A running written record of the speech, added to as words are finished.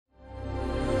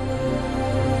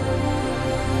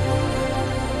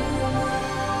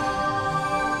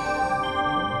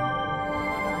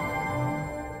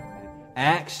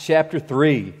chapter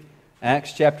 3.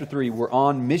 Acts chapter 3. We're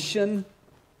on mission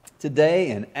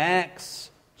today in Acts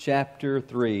chapter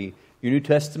 3. Your New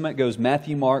Testament goes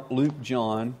Matthew, Mark, Luke,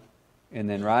 John, and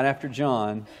then right after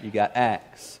John, you got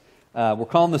Acts. We're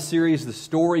calling the series The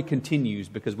Story Continues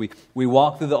because we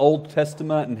walk through the Old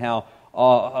Testament and how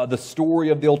the story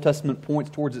of the Old Testament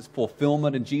points towards its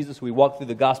fulfillment in Jesus. We walk through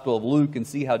the Gospel of Luke and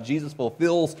see how Jesus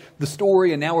fulfills the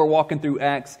story, and now we're walking through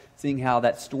Acts, seeing how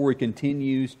that story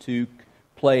continues to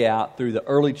play out through the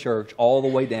early church all the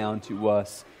way down to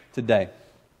us today.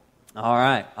 All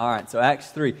right. So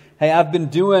Acts 3. Hey, I've been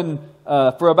doing,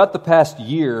 for about the past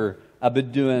year, I've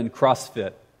been doing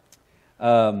CrossFit.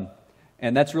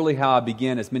 And that's really how I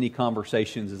begin as many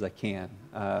conversations as I can,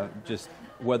 just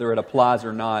whether it applies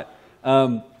or not.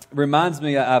 Reminds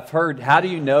me, I've heard, how do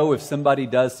you know if somebody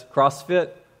does CrossFit?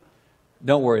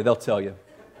 Don't worry, they'll tell you.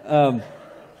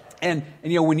 And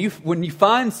you know, when you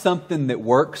find something that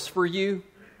works for you,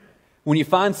 when you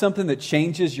find something that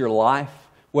changes your life,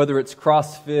 whether it's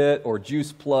CrossFit or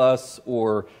Juice Plus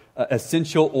or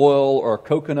essential oil or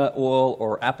coconut oil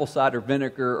or apple cider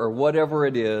vinegar or whatever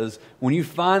it is, when you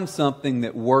find something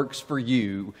that works for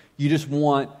you, you just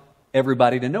want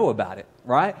everybody to know about it,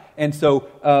 right? And so,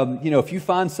 if you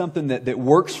find something that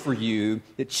works for you,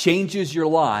 that changes your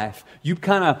life, you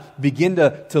kind of begin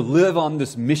to live on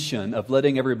this mission of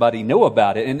letting everybody know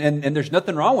about it. And there's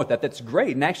nothing wrong with that. That's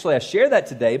great. And actually, I share that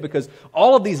today because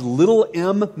all of these little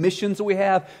M missions that we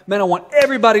have, man, I want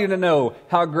everybody to know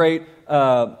how great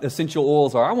essential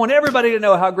oils are. I want everybody to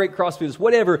know how great CrossFit is.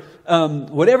 Whatever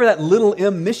that little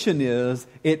M mission is,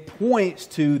 it points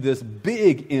to this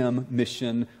big M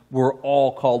mission we're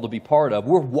all called to be part of.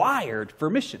 We're wired for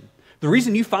mission. The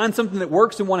reason you find something that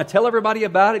works and want to tell everybody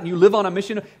about it and you live on a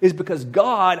mission is because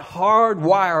God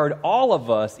hardwired all of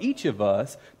us, each of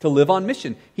us, to live on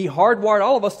mission. He hardwired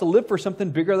all of us to live for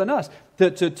something bigger than us,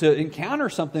 to encounter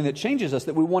something that changes us,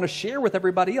 that we want to share with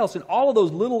everybody else. And all of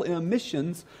those little M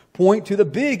missions point to the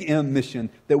big M mission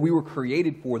that we were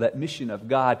created for, that mission of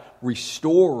God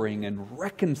restoring and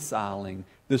reconciling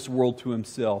this world to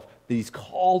Himself, that He's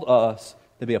called us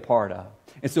to be a part of.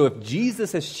 And so if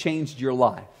Jesus has changed your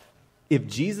life,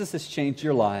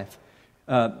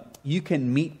 you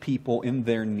can meet people in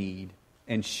their need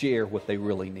and share what they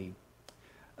really need.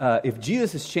 If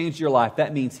Jesus has changed your life,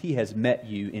 that means He has met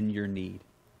you in your need.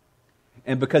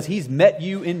 And because He's met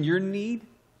you in your need,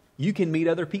 you can meet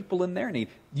other people in their need.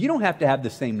 You don't have to have the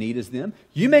same need as them.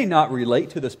 You may not relate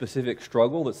to the specific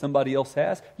struggle that somebody else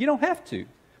has. You don't have to.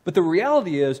 But the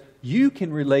reality is, you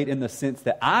can relate in the sense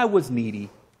that I was needy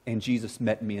and Jesus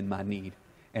met me in my need.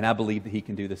 And I believe that He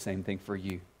can do the same thing for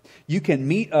you. You can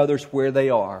meet others where they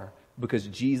are because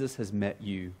Jesus has met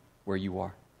you where you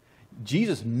are.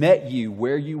 Jesus met you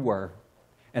where you were.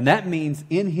 And that means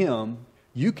in Him,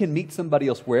 you can meet somebody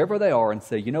else wherever they are and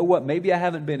say, you know what, maybe I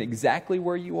haven't been exactly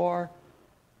where you are,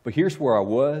 but here's where I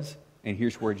was, and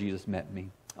here's where Jesus met me.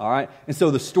 All right, and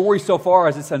so the story so far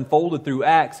as it's unfolded through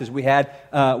Acts is we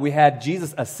had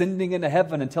Jesus ascending into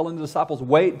heaven and telling the disciples,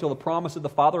 wait until the promise of the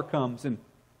Father comes. And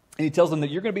He tells them that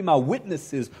you're going to be my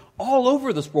witnesses all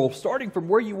over this world, starting from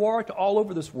where you are to all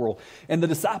over this world. And the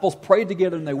disciples prayed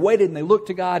together and they waited and they looked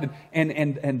to God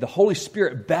and the Holy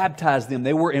Spirit baptized them.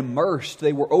 They were immersed.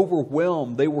 They were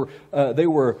overwhelmed. They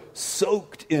were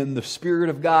soaked in the Spirit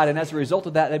of God. And as a result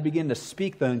of that, they began to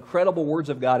speak the incredible words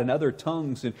of God in other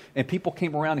tongues. And people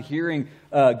came around hearing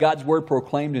God's word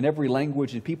proclaimed in every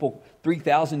language. And people,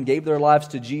 3,000 gave their lives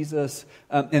to Jesus.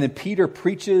 And then Peter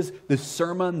preaches this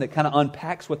sermon that kind of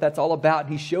unpacks what that's all about.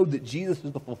 He showed that Jesus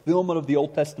is the fulfillment of the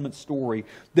Old Testament story,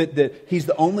 that He's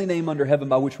the only name under heaven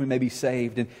by which we may be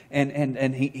saved.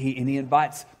 And He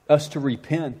invites us to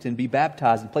repent and be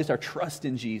baptized and place our trust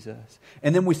in Jesus.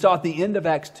 And then we saw at the end of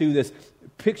Acts 2 this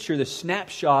picture, this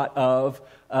snapshot of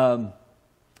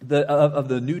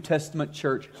the New Testament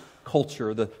church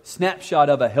culture, the snapshot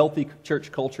of a healthy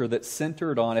church culture that's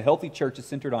centered on, a healthy church is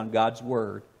centered on God's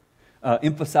Word,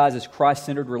 emphasizes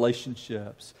Christ-centered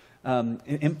relationships,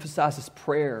 emphasizes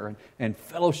prayer and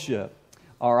fellowship.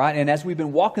 All right, and as we've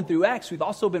been walking through Acts, we've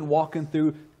also been walking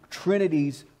through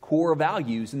Trinity's core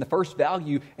values. And the first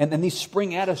value, and then these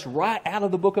spring at us right out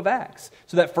of the book of Acts.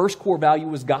 So that first core value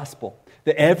was gospel.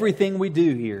 That everything we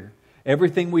do here,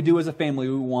 everything we do as a family,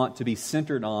 we want to be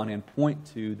centered on and point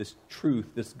to this truth,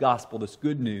 this gospel, this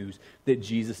good news that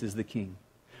Jesus is the King.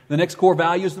 The next core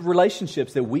value is the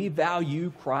relationships, that we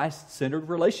value Christ-centered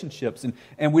relationships.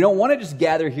 And we don't want to just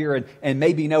gather here and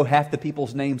maybe know half the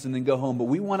people's names and then go home, but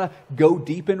we want to go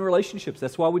deep in relationships.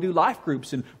 That's why we do life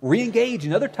groups and re-engage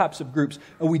in other types of groups.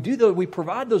 And we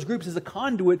provide those groups as a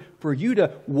conduit for you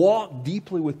to walk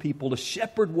deeply with people, to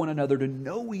shepherd one another, to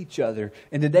know each other.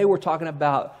 And today we're talking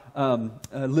about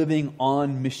living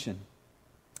on mission.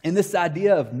 And this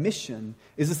idea of mission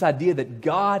is this idea that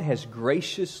God has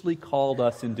graciously called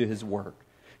us into His work.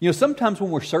 You know, sometimes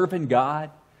when we're serving God,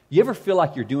 you ever feel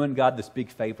like you're doing God this big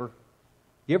favor?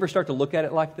 You ever start to look at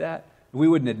it like that? We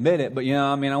wouldn't admit it, but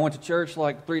I went to church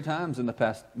like 3 times in the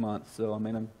past month, so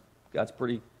God's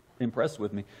pretty impressed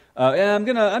with me. And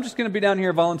I'm just gonna be down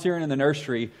here volunteering in the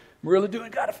nursery. I'm really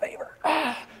doing God a favor.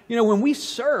 When we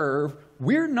serve,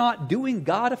 we're not doing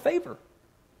God a favor.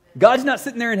 God's not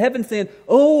sitting there in heaven saying,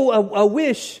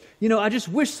 I just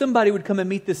wish somebody would come and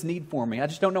meet this need for me. I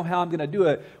just don't know how I'm going to do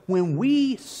it. When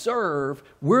we serve,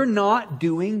 we're not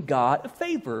doing God a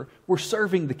favor. We're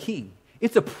serving the King.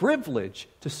 It's a privilege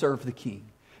to serve the King.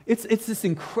 It's this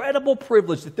incredible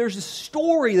privilege that there's a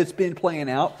story that's been playing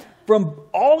out from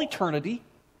all eternity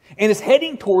and is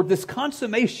heading toward this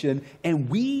consummation, and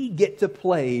we get to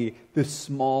play this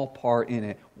small part in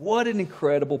it. What an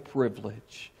incredible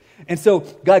privilege. And so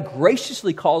God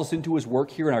graciously calls us into His work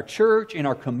here in our church, in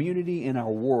our community, in our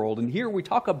world. And here we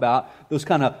talk about those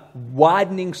kind of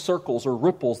widening circles or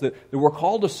ripples that we're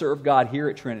called to serve God here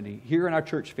at Trinity, here in our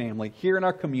church family, here in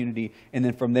our community, and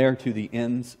then from there to the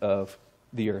ends of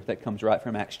the earth. That comes right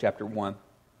from Acts chapter 1.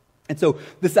 And so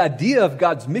this idea of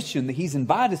God's mission that He's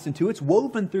invited us into, it's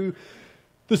woven through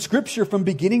the Scripture from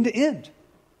beginning to end.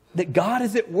 That God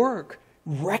is at work,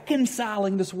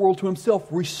 reconciling this world to Himself,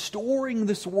 restoring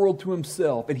this world to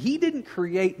Himself. And He didn't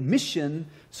create mission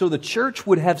so the church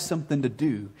would have something to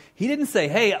do. He didn't say,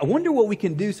 hey, I wonder what we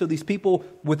can do so these people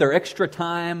with their extra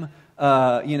time,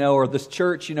 or this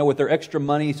church, with their extra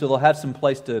money, so they'll have some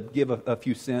place to give a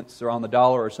few cents or on the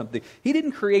dollar or something. He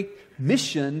didn't create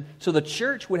mission so the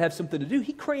church would have something to do.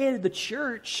 He created the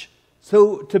church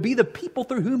to be the people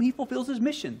through whom He fulfills His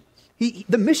mission.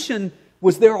 The mission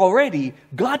was there already.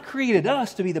 God created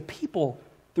us to be the people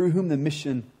through whom the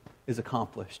mission is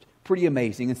accomplished. Pretty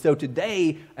amazing. And so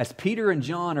today, as Peter and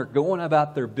John are going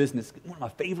about their business, one of my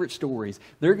favorite stories,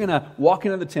 they're going to walk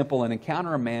into the temple and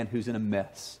encounter a man who's in a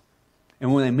mess.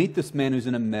 And when they meet this man who's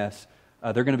in a mess,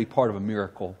 they're going to be part of a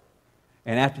miracle.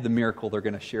 And after the miracle, they're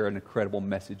going to share an incredible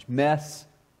message. Mess,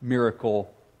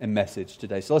 miracle, and message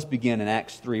today. So let's begin in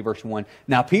Acts 3, verse 1.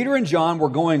 Now Peter and John were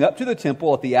going up to the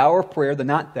temple at the hour of prayer, the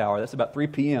 9th hour. That's about 3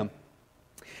 p.m.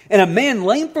 And a man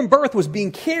lame from birth was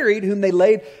being carried, whom they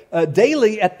laid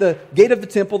daily at the gate of the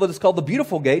temple that is called the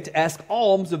Beautiful Gate, to ask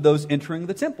alms of those entering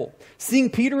the temple.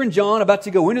 Seeing Peter and John about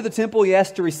to go into the temple, he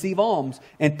asked to receive alms.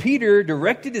 And Peter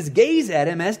directed his gaze at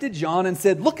him, as did John, and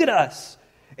said, "Look at us."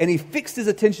 And he fixed his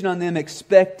attention on them,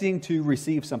 expecting to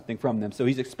receive something from them. So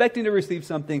he's expecting to receive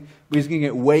something, but he's going to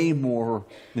get way more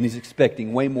than he's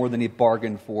expecting, way more than he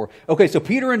bargained for. Okay, so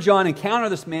Peter and John encounter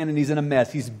this man, and he's in a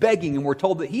mess. He's begging, and we're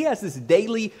told that he has this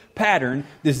daily pattern,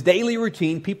 this daily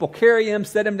routine. People carry him,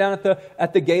 set him down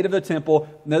at the gate of the temple.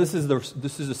 Now, this is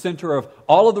the center of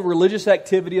all of the religious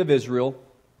activity of Israel.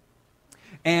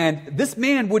 And this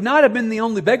man would not have been the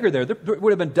only beggar there. There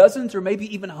would have been dozens or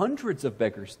maybe even hundreds of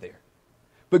beggars there.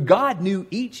 But God knew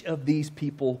each of these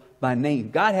people by name.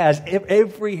 God has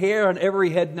every hair on every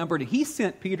head numbered. He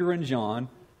sent Peter and John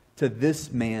to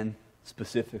this man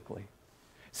specifically.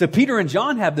 So Peter and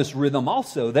John have this rhythm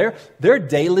also. They're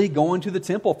daily going to the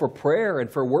temple for prayer and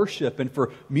for worship and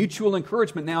for mutual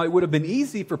encouragement. Now, it would have been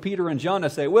easy for Peter and John to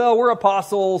say, well, we're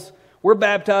apostles. We're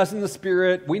baptized in the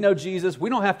Spirit. We know Jesus. We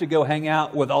don't have to go hang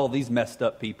out with all these messed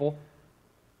up people.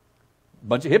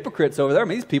 Bunch of hypocrites over there.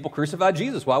 These people crucified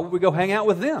Jesus. Why would we go hang out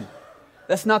with them?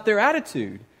 That's not their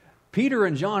attitude. Peter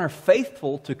and John are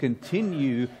faithful to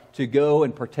continue to go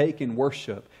and partake in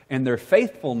worship, and their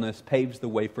faithfulness paves the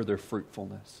way for their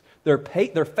fruitfulness. Their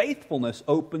faithfulness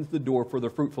opens the door for their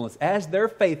fruitfulness. As they're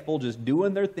faithful, just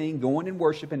doing their thing, going and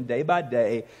worshiping day by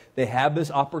day, they have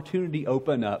this opportunity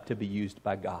open up to be used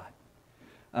by God.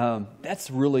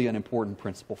 That's really an important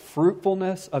principle.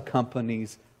 Fruitfulness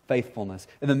accompanies faithfulness.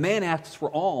 And the man asks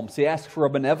for alms. He asks for a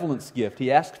benevolence gift.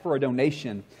 He asks for a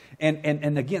donation.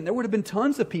 And again, there would have been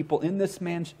tons of people in this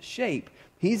man's shape.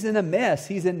 He's in a mess.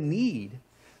 He's in need.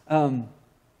 But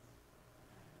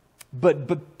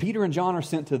Peter and John are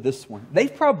sent to this one.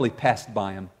 They've probably passed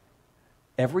by him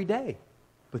every day.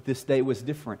 but this day was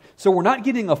different. So we're not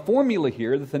getting a formula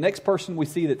here that the next person we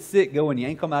see that's sick, go and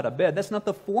yank them out of bed. That's not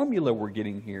the formula we're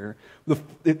getting here.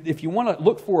 If you want to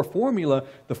look for a formula,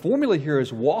 the formula here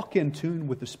is walk in tune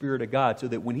with the Spirit of God so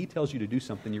that when He tells you to do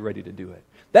something, you're ready to do it.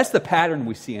 That's the pattern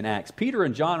we see in Acts. Peter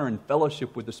and John are in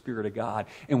fellowship with the Spirit of God,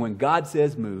 and when God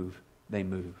says move, they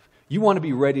move. You want to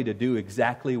be ready to do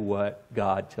exactly what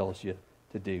God tells you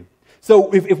to do.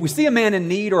 So if we see a man in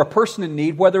need or a person in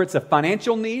need, whether it's a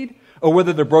financial need, or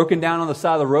whether they're broken down on the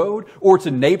side of the road, or it's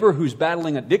a neighbor who's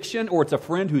battling addiction, or it's a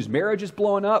friend whose marriage is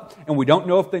blowing up, and we don't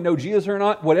know if they know Jesus or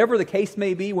not, whatever the case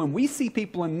may be, when we see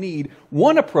people in need,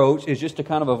 one approach is just to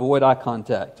kind of avoid eye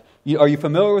contact. Are you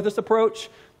familiar with this approach?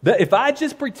 That if I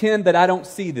just pretend that I don't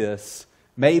see this,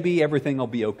 maybe everything will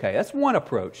be okay. That's one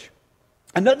approach.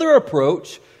 Another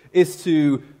approach is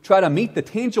to try to meet the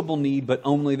tangible need, but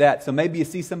only that. So maybe you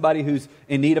see somebody who's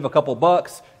in need of a couple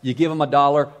bucks, you give them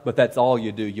 $1, but that's all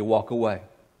you do. You walk away.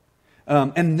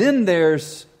 And then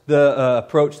there's the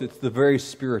approach that's the very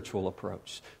spiritual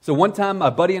approach. So one time, my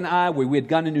buddy and I, we had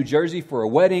gone to New Jersey for a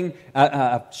wedding.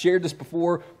 I've shared this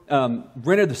before.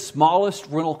 Rented the smallest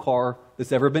rental car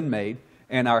that's ever been made.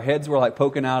 And our heads were like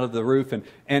poking out of the roof.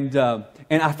 And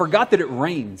I forgot that it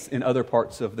rains in other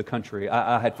parts of the country.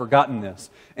 I had forgotten this.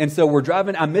 And so we're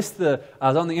driving. I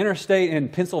was on the interstate in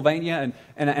Pennsylvania,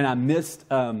 and I missed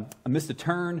a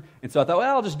turn. And so I thought,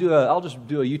 well, I'll just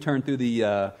do a U-turn through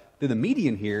the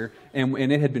median here.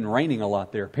 And it had been raining a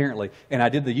lot there, apparently. And I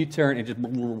did the U-turn and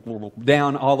just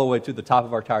down all the way to the top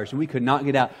of our tires. And we could not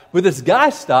get out. But this guy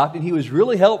stopped, and he was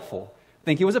really helpful. I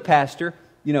think he was a pastor.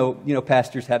 You know,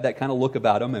 pastors have that kind of look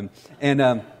about them,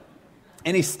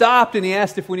 and he stopped and he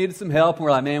asked if we needed some help, and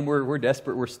we're like, man, we're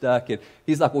desperate, we're stuck, and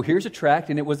he's like, well, here's a tract,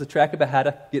 and it was a tract about how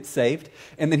to get saved,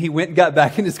 and then he went and got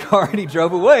back in his car and he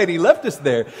drove away and he left us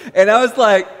there, and I was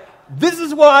like, this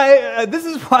is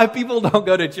why people don't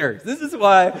go to church. This is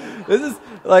why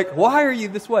are you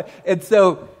this way? And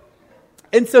so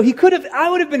I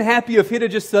would have been happy if he'd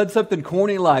have just said something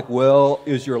corny like, well,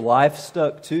 is your life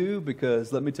stuck too?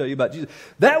 Because let me tell you about Jesus.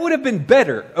 That would have been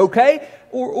better, okay?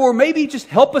 Or maybe just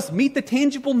help us meet the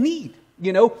tangible need,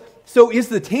 you know? So is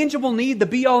the tangible need the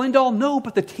be-all, end-all? No,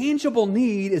 but the tangible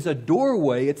need is a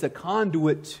doorway. It's a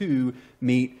conduit to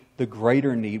meet the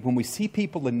greater need. When we see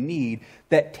people in need,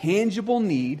 that tangible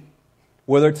need,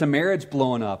 whether it's a marriage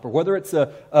blowing up, or whether it's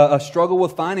a struggle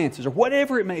with finances, or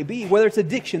whatever it may be, whether it's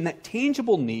addiction, that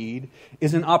tangible need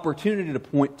is an opportunity to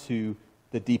point to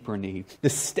the deeper need. The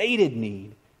stated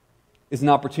need is an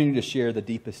opportunity to share the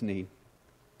deepest need.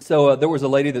 So there was a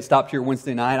lady that stopped here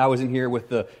Wednesday night. I was in here with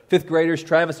the fifth graders.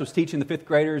 Travis was teaching the fifth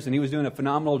graders, and he was doing a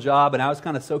phenomenal job, and I was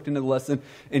kind of soaked into the lesson.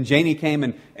 And Janie came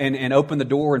and opened the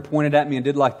door and pointed at me and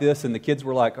did like this, and the kids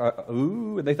were like,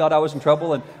 ooh, and they thought I was in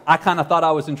trouble, and I kind of thought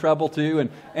I was in trouble too.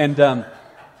 And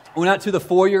went out to the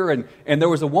foyer, and there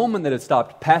was a woman that had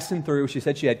stopped passing through. She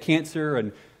said she had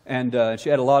cancer, and she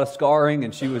had a lot of scarring,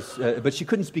 and but she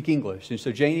couldn't speak English. And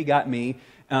so Janie got me,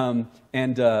 and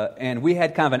we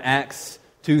had kind of an Acts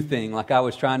 2 thing, like I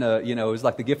was trying to, it was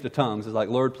like the gift of tongues. It was like,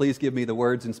 Lord, please give me the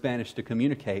words in Spanish to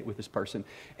communicate with this person.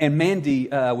 And Mandy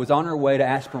was on her way to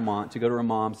Aspermont to go to her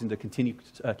mom's and to continue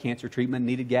cancer treatment,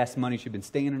 needed gas money. She'd been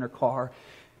staying in her car.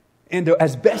 And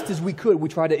as best as we could, we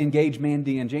tried to engage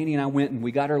Mandy, and Janie and I went and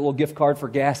we got her a little gift card for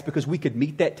gas because we could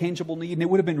meet that tangible need. And it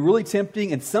would have been really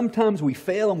tempting, and sometimes we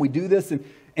fail and we do this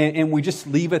and we just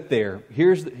leave it there.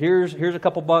 Here's a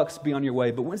couple bucks, be on your way.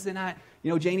 But Wednesday night,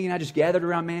 Janie and I just gathered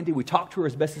around Mandy. We talked to her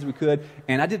as best as we could.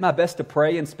 And I did my best to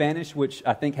pray in Spanish, which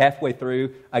I think halfway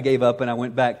through I gave up and I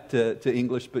went back to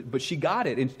English. But she got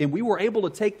it. And we were able to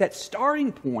take that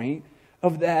starting point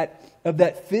of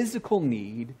that physical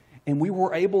need, and we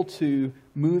were able to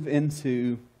move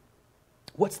into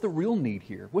what's the real need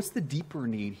here? What's the deeper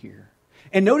need here?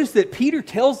 And notice that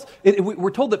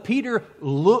we're told that Peter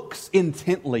looks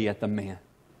intently at the man.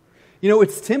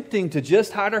 It's tempting to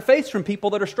just hide our face from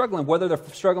people that are struggling, whether they're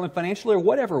struggling financially or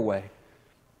whatever way.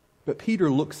 But Peter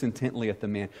looks intently at the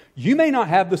man. You may not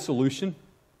have the solution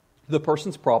to the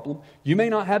person's problem. You may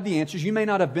not have the answers. You may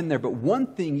not have been there. But one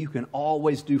thing you can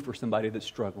always do for somebody that's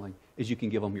struggling is you can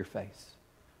give them your face.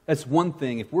 That's one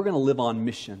thing. If we're going to live on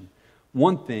mission,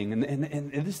 one thing,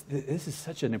 and this is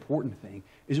such an important thing,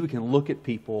 is we can look at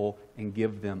people and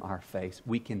give them our face.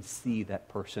 We can see that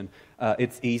person.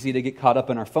 It's easy to get caught up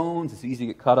in our phones. It's easy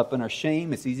to get caught up in our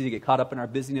shame. It's easy to get caught up in our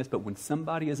busyness. But when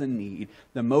somebody is in need,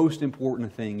 the most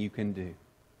important thing you can do,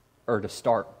 or to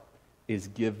start, is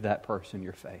give that person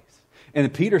your face.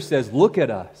 And Peter says, look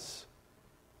at us.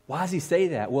 Why does he say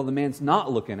that? Well, the man's not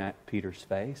looking at Peter's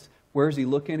face. Where is he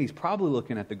looking? He's probably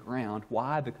looking at the ground.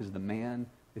 Why? Because the man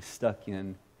is stuck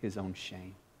in his own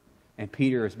shame. And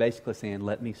Peter is basically saying,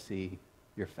 let me see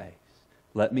your face.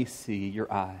 Let me see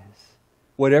your eyes.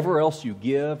 Whatever else you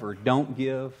give or don't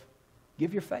give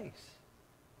your face.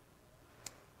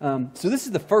 So this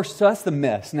is the first, so that's the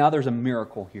mess. Now there's a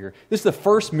miracle here. This is the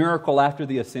first miracle after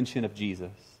the ascension of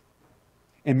Jesus.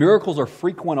 And miracles are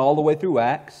frequent all the way through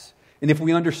Acts. And if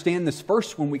we understand this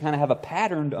first one, we kind of have a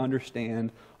pattern to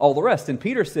understand all the rest. And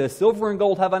Peter says, silver and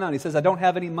gold have I none. He says, I don't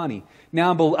have any money.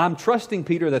 Now I'm trusting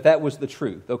Peter that was the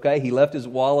truth, okay? He left his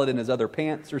wallet in his other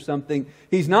pants or something.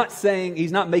 He's not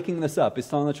making this up. He's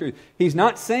telling the truth. He's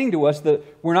not saying to us that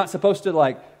we're not supposed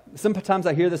to sometimes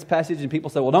I hear this passage and people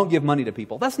say, well, don't give money to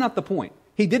people. That's not the point.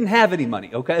 He didn't have any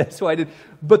money, okay? That's why I did.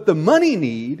 But the money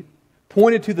need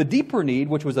pointed to the deeper need,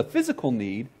 which was a physical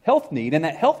need, health need, and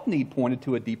that health need pointed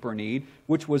to a deeper need,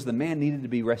 which was the man needed to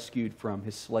be rescued from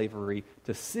his slavery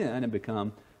to sin and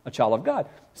become a child of God.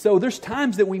 So there's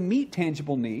times that we meet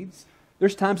tangible needs.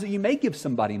 There's times that you may give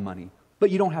somebody money,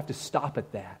 but you don't have to stop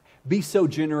at that. Be so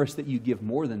generous that you give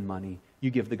more than money. You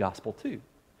give the gospel too.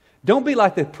 Don't be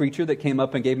like the preacher that came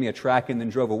up and gave me a tract and then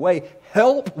drove away.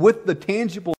 Help with the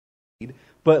tangible need,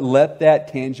 but let that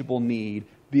tangible need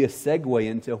be a segue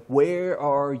into where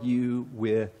are you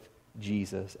with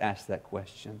Jesus? Ask that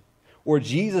question. Or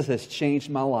Jesus has changed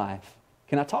my life.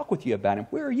 Can I talk with you about him?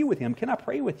 Where are you with him? Can I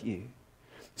pray with you?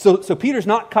 So Peter's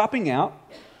not copping out.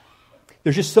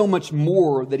 There's just so much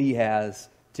more that he has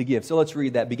to give. So let's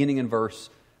read that beginning in verse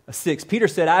 6. Peter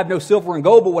said, I have no silver and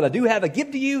gold, but what I do have I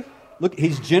give to you. Look,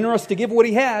 he's generous to give what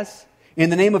he has. In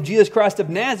the name of Jesus Christ of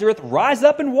Nazareth, rise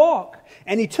up and walk.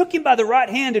 And he took him by the right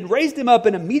hand and raised him up,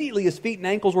 and immediately his feet and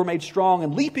ankles were made strong.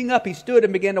 And leaping up, he stood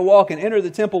and began to walk and entered the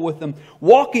temple with them,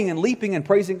 walking and leaping and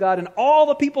praising God. And all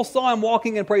the people saw him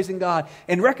walking and praising God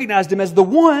and recognized him as the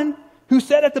one who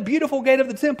sat at the beautiful gate of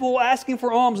the temple asking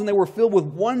for alms. And they were filled with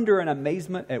wonder and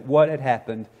amazement at what had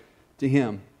happened to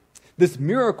him. This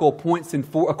miracle points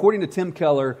according to Tim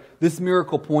Keller, this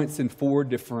miracle points in 4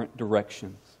 different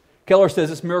directions. Keller says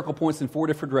this miracle points in 4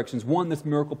 different directions. 1, this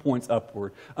miracle points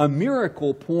upward. A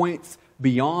miracle points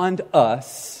beyond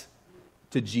us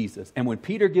to Jesus. And when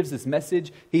Peter gives this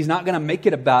message, he's not going to make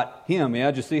it about him. Yeah,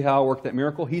 just see how I worked that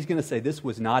miracle? He's going to say this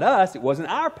was not us. It wasn't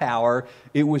our power.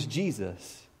 It was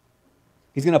Jesus.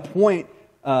 He's going to point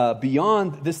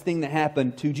beyond this thing that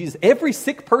happened to Jesus. Every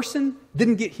sick person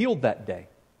didn't get healed that day.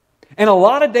 And a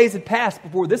lot of days had passed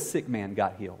before this sick man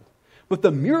got healed. But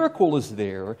the miracle is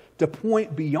there to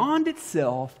point beyond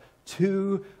itself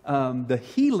to the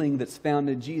healing that's found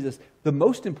in Jesus. The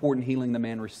most important healing the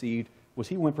man received was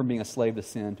he went from being a slave to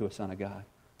sin to a son of God.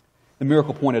 The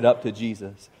miracle pointed up to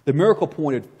Jesus. The miracle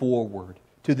pointed forward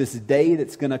to this day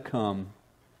that's going to come,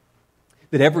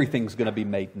 that everything's going to be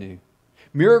made new.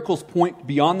 Miracles point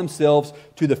beyond themselves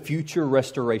to the future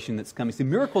restoration that's coming. See,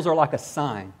 miracles are like a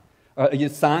sign.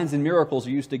 Signs and miracles are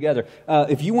used together.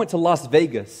 If you went to Las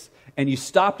Vegas and you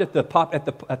stopped at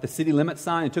the city limit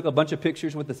sign and took a bunch of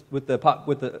pictures with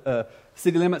the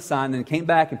city limit sign, and came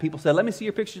back and people said, "Let me see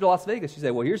your picture to Las Vegas." You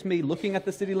say, "Well, here's me looking at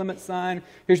the city limit sign.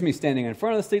 Here's me standing in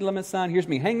front of the city limit sign. Here's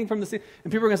me hanging from the city."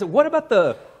 And people are going to say, "What about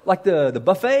the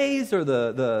buffets or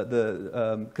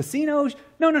the casinos?"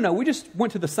 No. We just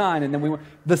went to the sign and then we went.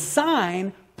 The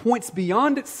sign points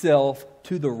beyond itself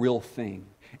to the real thing.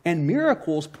 And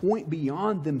miracles point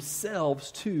beyond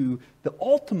themselves to the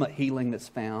ultimate healing that's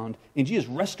found in Jesus,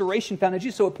 restoration found in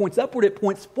Jesus. So it points upward, it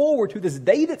points forward to this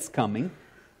day that's coming,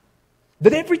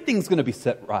 that everything's going to be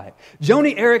set right.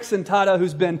 Joni Eareckson Tada,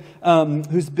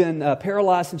 who's been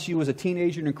paralyzed since she was a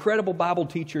teenager, an incredible Bible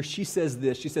teacher, she says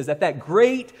this. She says, at that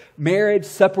great marriage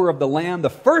supper of the Lamb,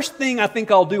 the first thing I think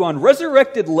I'll do on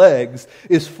resurrected legs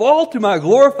is fall to my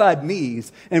glorified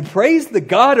knees and praise the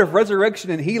God of resurrection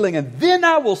and healing, and then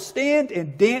I will stand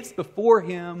and dance before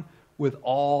Him with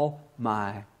all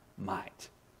my might.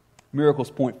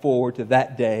 Miracles point forward to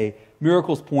that day.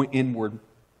 Miracles point inward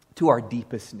to our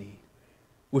deepest need.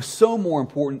 Was so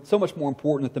much more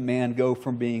important that the man go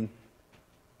from being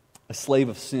a slave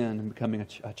of sin and becoming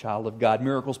a child of God.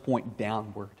 Miracles point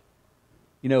downward.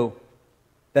 You know,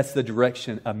 that's the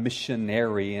direction a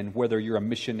missionary, and whether you're a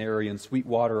missionary in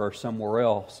Sweetwater or somewhere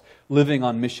else, living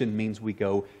on mission means we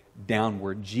go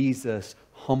downward. Jesus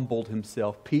humbled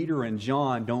himself. Peter and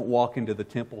John don't walk into the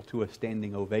temple to a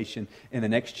standing ovation. In the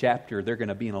next chapter, they're going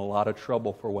to be in a lot of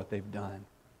trouble for what they've done.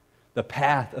 The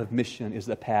path of mission is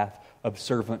the path of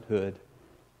servanthood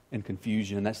and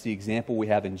confusion. That's the example we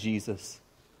have in Jesus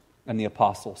and the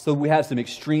apostles. So we have some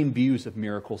extreme views of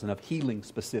miracles and of healing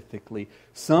specifically.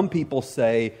 Some people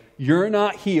say, you're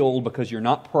not healed because you're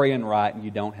not praying right and you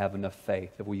don't have enough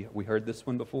faith. Have we heard this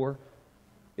one before?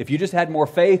 If you just had more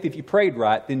faith, if you prayed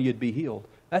right, then you'd be healed.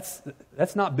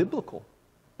 That's not biblical.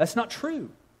 That's not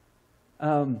true.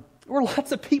 There were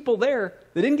lots of people there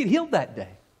that didn't get healed that day.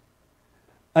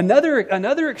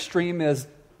 Another extreme is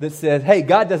that says, hey,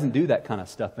 God doesn't do that kind of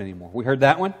stuff anymore. We heard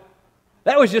that one?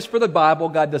 That was just for the Bible.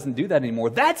 God doesn't do that anymore.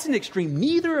 That's an extreme.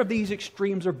 Neither of these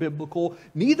extremes are biblical.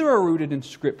 Neither are rooted in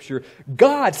Scripture.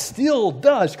 God still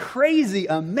does crazy,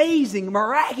 amazing,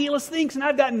 miraculous things, and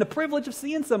I've gotten the privilege of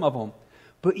seeing some of them.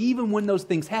 But even when those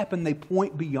things happen, they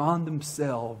point beyond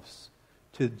themselves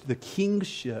to the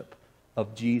kingship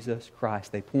of Jesus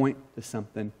Christ. They point to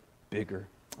something bigger.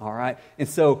 All right? And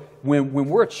so when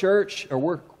we're a church or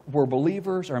we're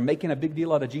believers or making a big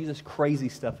deal out of Jesus, crazy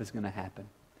stuff is going to happen.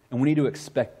 And we need to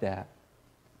expect that.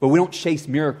 But we don't chase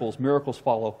miracles. Miracles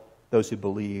follow those who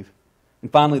believe.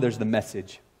 And finally, there's the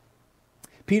message.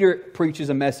 Peter preaches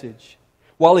a message.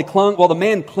 While the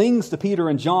man clings to Peter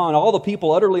and John, all the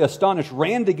people, utterly astonished,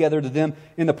 ran together to them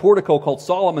in the portico called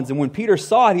Solomon's. And when Peter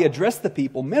saw it, he addressed the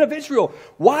people. Men of Israel,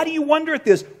 why do you wonder at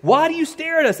this? Why do you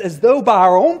stare at us as though by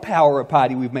our own power or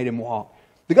piety we've made him walk?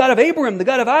 The God of Abraham, the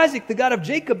God of Isaac, the God of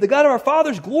Jacob, the God of our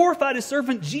fathers glorified his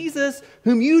servant Jesus,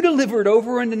 whom you delivered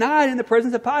over and denied in the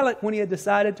presence of Pilate when he had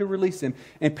decided to release him.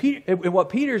 And what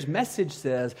Peter's message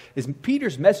says is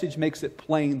Peter's message makes it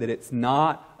plain that it's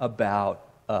not about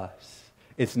us.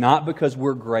 It's not because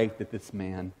we're great that this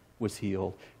man was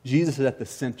healed. Jesus is at the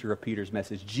center of Peter's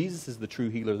message. Jesus is the true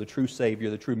healer, the true Savior,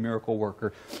 the true miracle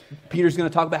worker. Peter's going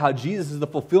to talk about how Jesus is the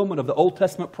fulfillment of the Old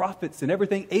Testament prophets and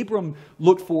everything Abram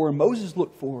looked for and Moses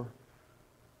looked for.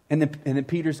 And then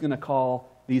Peter's going to call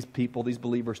these people, these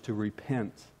believers, to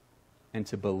repent and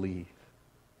to believe.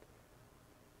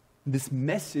 This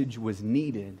message was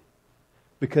needed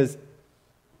because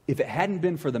if it hadn't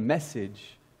been for the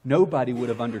message, nobody would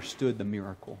have understood the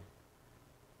miracle.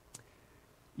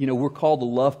 You know, we're called to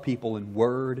love people in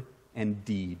word and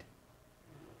deed.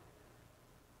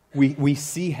 We've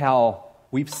seen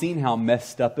how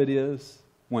messed up it is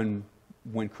when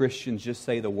Christians just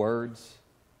say the words,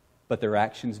 but their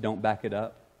actions don't back it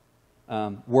up.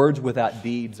 Words without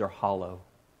deeds are hollow.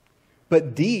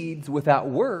 But deeds without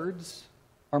words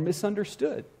are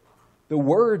misunderstood. The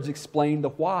words explain the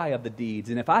why of the deeds.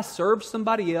 And if I serve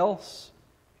somebody else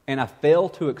and I fail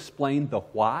to explain the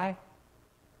why,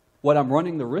 what I'm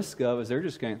running the risk of is they're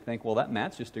just going to think, well, that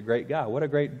Matt's just a great guy. What a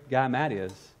great guy Matt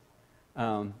is.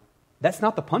 That's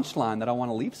not the punchline that I want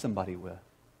to leave somebody with.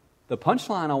 The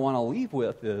punchline I want to leave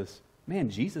with is,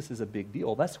 man, Jesus is a big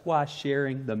deal. That's why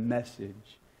sharing the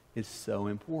message is so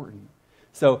important.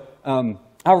 So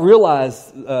I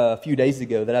realized a few days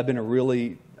ago that I've been a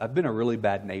really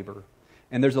bad neighbor.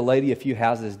 And there's a lady a few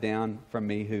houses down from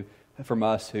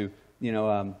us who, you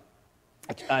know,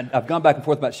 I've gone back and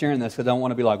forth about sharing this because I don't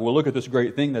want to be like, well, look at this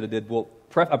great thing that I did. Well,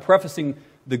 I'm prefacing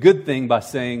the good thing by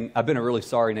saying I've been a really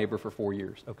sorry neighbor for 4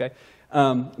 years, okay?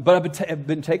 But I've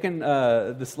been taking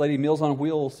this lady Meals on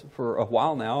Wheels for a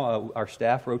while now. Our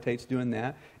staff rotates doing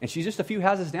that. And she's just a few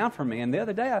houses down from me. And the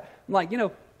other day, I'm like, you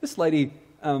know, this lady,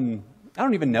 I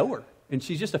don't even know her. And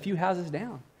she's just a few houses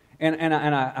down. And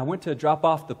I went to drop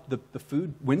off the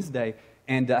food Wednesday,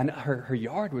 and her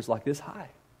yard was like this high.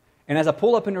 And as I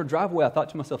pull up in her driveway, I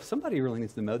thought to myself, somebody really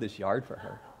needs to mow this yard for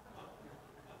her.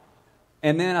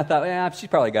 And then I thought, she's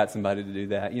probably got somebody to do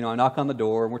that. You know, I knock on the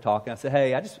door and we're talking. I said,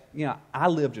 hey, I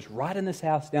live just right in this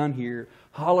house down here.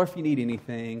 Holler if you need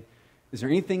anything. Is there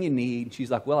anything you need? And she's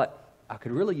like, well, I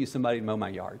could really use somebody to mow my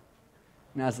yard.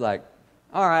 And I was like,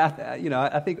 all right,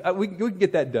 I think we can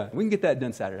get that done. We can get that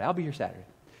done Saturday. I'll be here Saturday.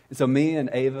 And so me and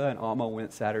Ava and Alma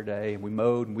went Saturday, and we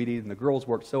mowed and weeded, and the girls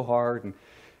worked so hard.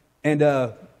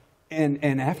 And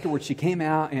afterwards, she came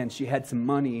out and she had some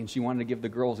money and she wanted to give the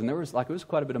girls. And it was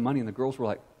quite a bit of money. And the girls were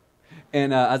like,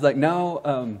 and I was like,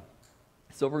 no,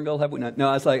 silver and gold have we not? No,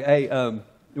 I was like, hey,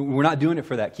 we're not doing it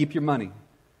for that. Keep your money.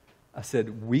 I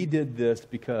said, we did this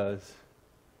because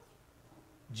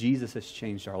Jesus has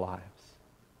changed our lives.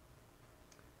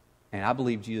 And I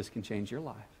believe Jesus can change your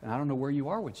life. And I don't know where you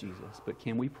are with Jesus, but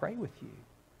can we pray with you?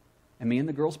 And me and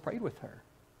the girls prayed with her.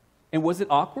 And was it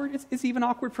awkward? It's even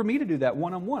awkward for me to do that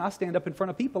one-on-one. I stand up in front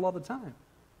of people all the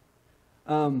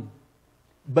time.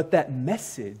 But that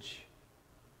message,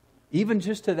 even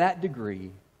just to that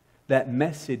degree, that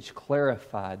message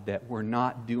clarified that we're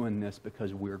not doing this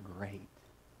because we're great.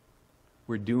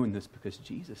 We're doing this because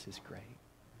Jesus is great.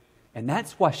 And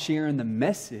that's why sharing the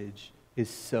message is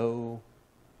so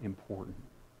important.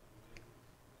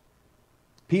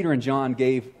 Peter and John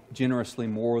gave generously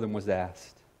more than was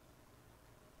asked.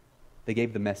 They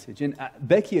gave the message. And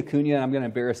Becky Acuna, I'm going to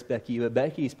embarrass Becky, but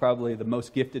Becky's probably the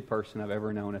most gifted person I've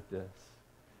ever known at this.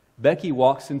 Becky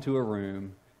walks into a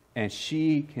room and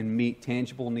she can meet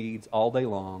tangible needs all day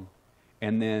long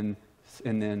and then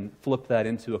and then flip that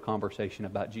into a conversation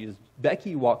about Jesus.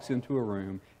 Becky walks into a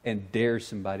room and dares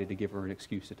somebody to give her an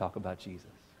excuse to talk about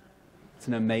Jesus. It's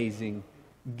an amazing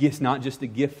gift. It's not just a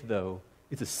gift, though.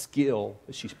 It's a skill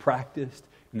that she's practiced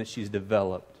and that she's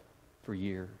developed for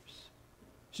years.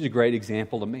 She's a great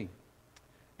example to me.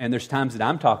 And there's times that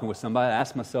I'm talking with somebody, I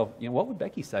ask myself, what would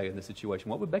Becky say in this situation?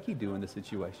 What would Becky do in this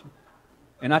situation?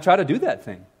 And I try to do that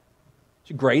thing. It's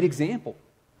a great example.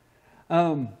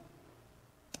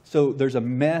 So there's a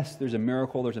mess, there's a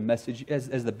miracle, there's a message.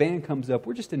 As the band comes up,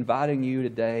 we're just inviting you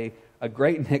today, a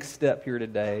great next step here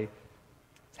today.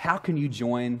 How can you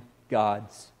join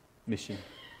God's mission?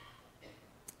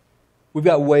 We've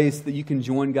got ways that you can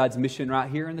join God's mission right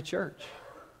here in the church.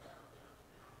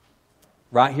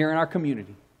 Right here in our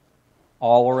community.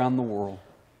 All around the world.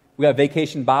 We got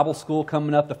Vacation Bible School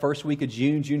coming up the first week of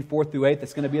June, June 4th through 8th.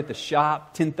 It's going to be at the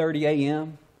shop, 10:30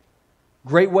 a.m.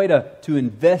 Great way to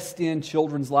invest in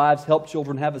children's lives, help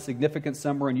children have a significant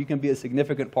summer, and you can be a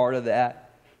significant part of that.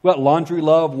 We got Laundry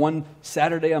Love one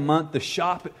Saturday a month. The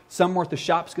shop, somewhere at the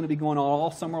shop's going to be going on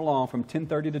all summer long from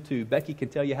 10:30 to 2. Becky can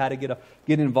tell you how to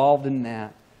get involved in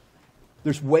that.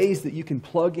 There's ways that you can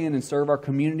plug in and serve our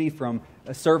community, from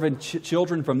serving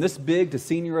children from this big to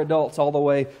senior adults all the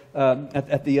way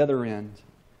at the other end.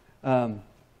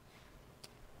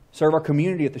 Serve our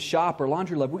community at the shop or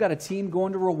Laundry Love. We've got a team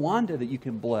going to Rwanda that you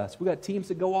can bless. We've got teams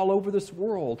that go all over this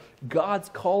world. God's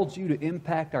called you to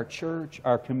impact our church,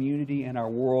 our community, and our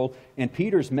world. And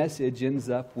Peter's message ends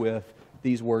up with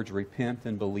these words, repent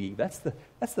and believe. That's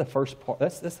the first part.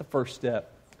 That's the first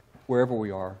step wherever we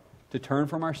are. To turn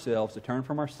from ourselves, to turn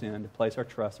from our sin, to place our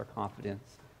trust, our confidence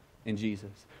in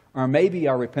Jesus. Or maybe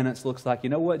our repentance looks like, you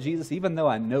know what, Jesus, even though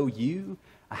I know you,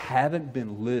 I haven't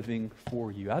been living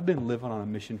for you. I've been living on a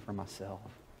mission for myself.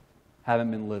 I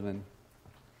haven't been living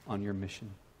on your mission.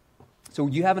 So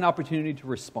you have an opportunity to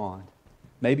respond.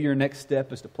 Maybe your next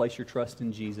step is to place your trust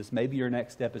in Jesus. Maybe your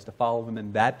next step is to follow Him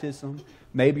in baptism.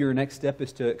 Maybe your next step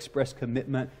is to express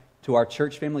commitment to our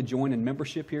church family, join in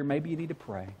membership here. Maybe you need to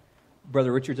pray.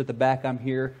 Brother Richard's at the back, I'm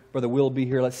here. Brother Will will be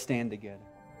here. Let's stand together.